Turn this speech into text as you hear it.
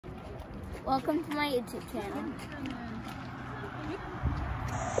Welcome to my YouTube channel.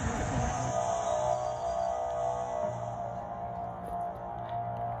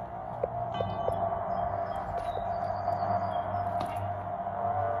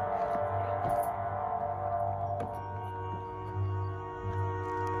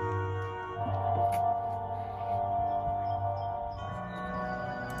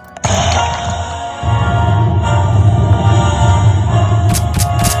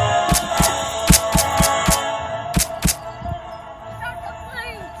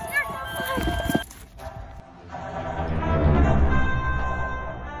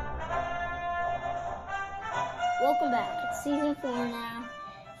 Welcome back. It's season 4 now.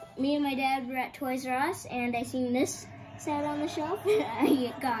 Me and my dad were at Toys R Us and I seen this set on the shelf and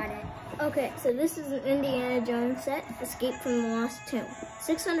I got it. Okay, so this is an Indiana Jones set, Escape from the Lost Tomb.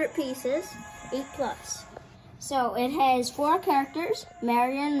 600 pieces, 8+. So it has 4 characters,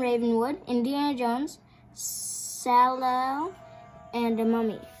 Marion Ravenwood, Indiana Jones, Sallow, and a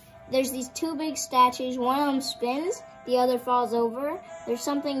mummy. There's these 2 big statues, one of them spins, the other falls over. There's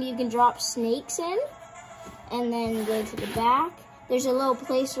something you can drop snakes in. And then go to the back. There's a little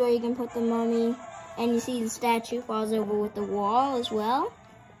place where you can put the mummy, and you see the statue falls over with the wall as well.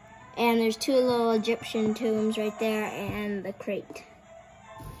 And there's 2 little Egyptian tombs right there and the crate.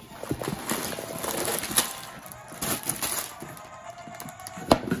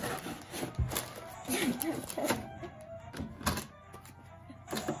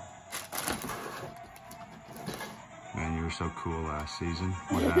 Man, you were so cool last season.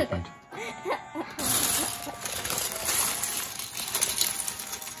 What happened?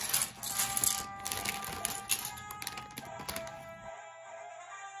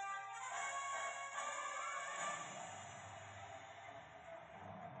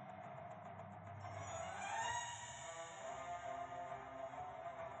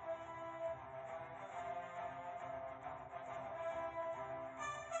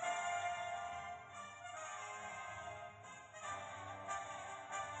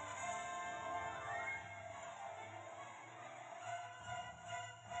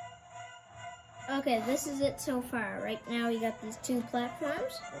 Okay, this is it so far. Right now we got these 2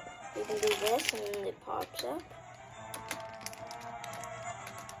 platforms. You can do this and it pops up.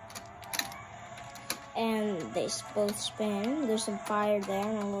 And they both spin. There's some fire there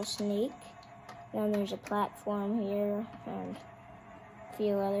and a little snake. Then there's a platform here and a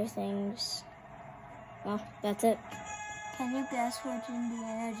few other things. Well, that's it. Can you guess which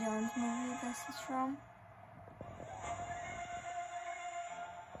Indiana Jones movie this is from?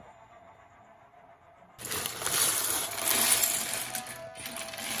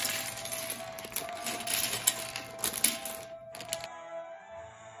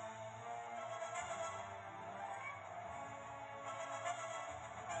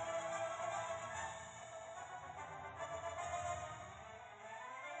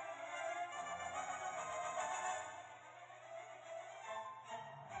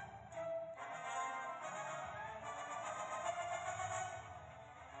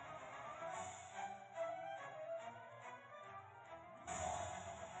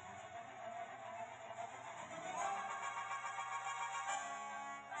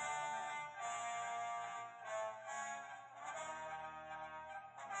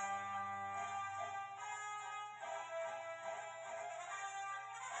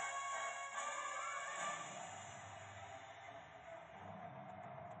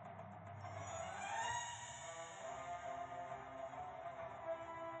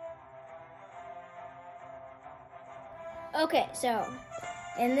 Okay, so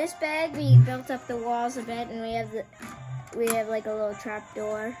in this bag we built up the walls a bit, and we have like a little trap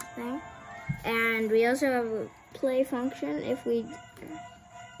door thing, and we also have a play function. If we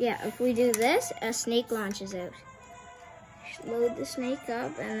do this, a snake launches out. Just load the snake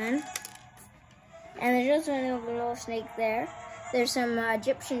up, and there's also another little snake there. There's some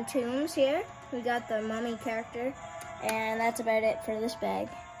Egyptian tombs here. We got the mummy character, and that's about it for this bag.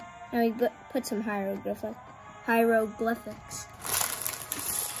 And we put some hieroglyphics.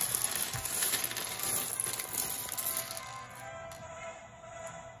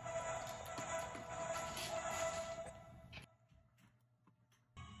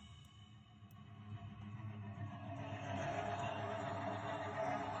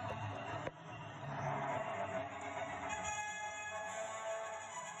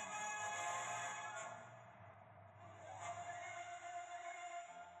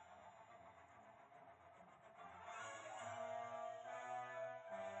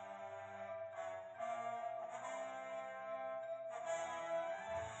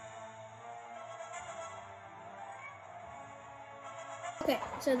 Okay,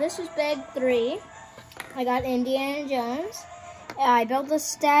 so this is bag 3. I got Indiana Jones. I built the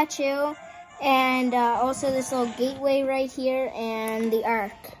statue and also this little gateway right here and the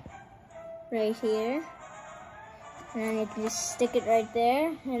ark right here. And then you can just stick it right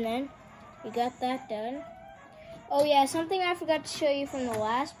there and then you got that done. Oh yeah, something I forgot to show you from the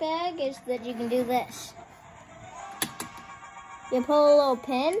last bag is that you can do this. You pull a little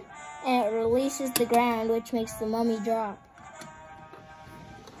pin and it releases the ground, which makes the mummy drop.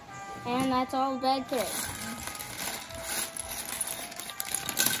 And that's all of bag 3.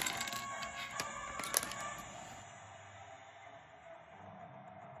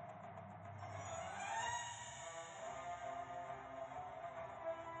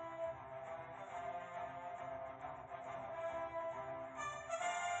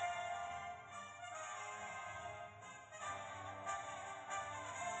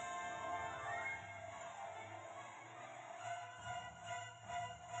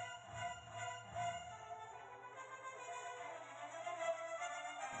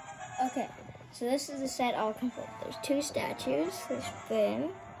 Okay, so this is the set all complete. There's 2 statues, there's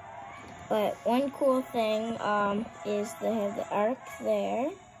Finn, but one cool thing is they have the ark there,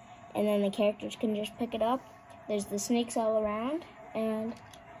 and then the characters can just pick it up. There's the snakes all around, and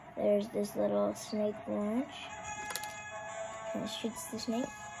there's this little snake launch. Kind of shoots the snake.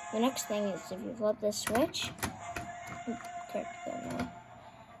 The next thing is if you flip this switch, character go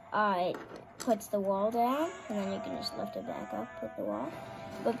now. It puts the wall down, and then you can just lift it back up with the wall.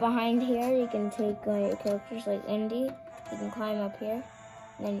 But behind here, you can take your characters like Indy. You can climb up here,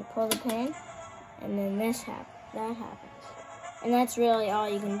 and then you pull the pin, and then that happens. And that's really all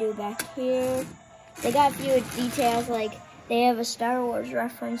you can do back here. They got a few details, like they have a Star Wars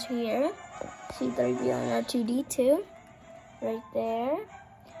reference here. C-3PO and R2-D2, right there.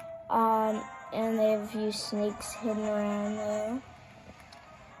 And they have a few snakes hidden around there.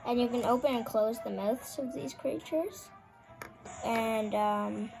 And you can open and close the mouths of these creatures. And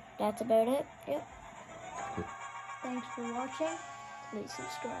that's about it. Yep. Thanks for watching. Please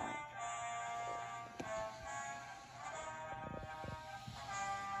subscribe.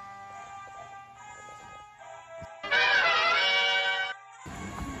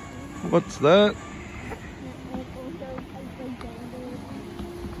 What's that?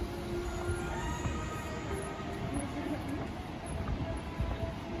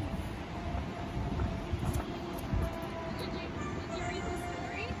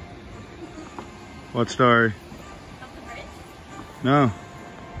 What story? Of the bridge? No.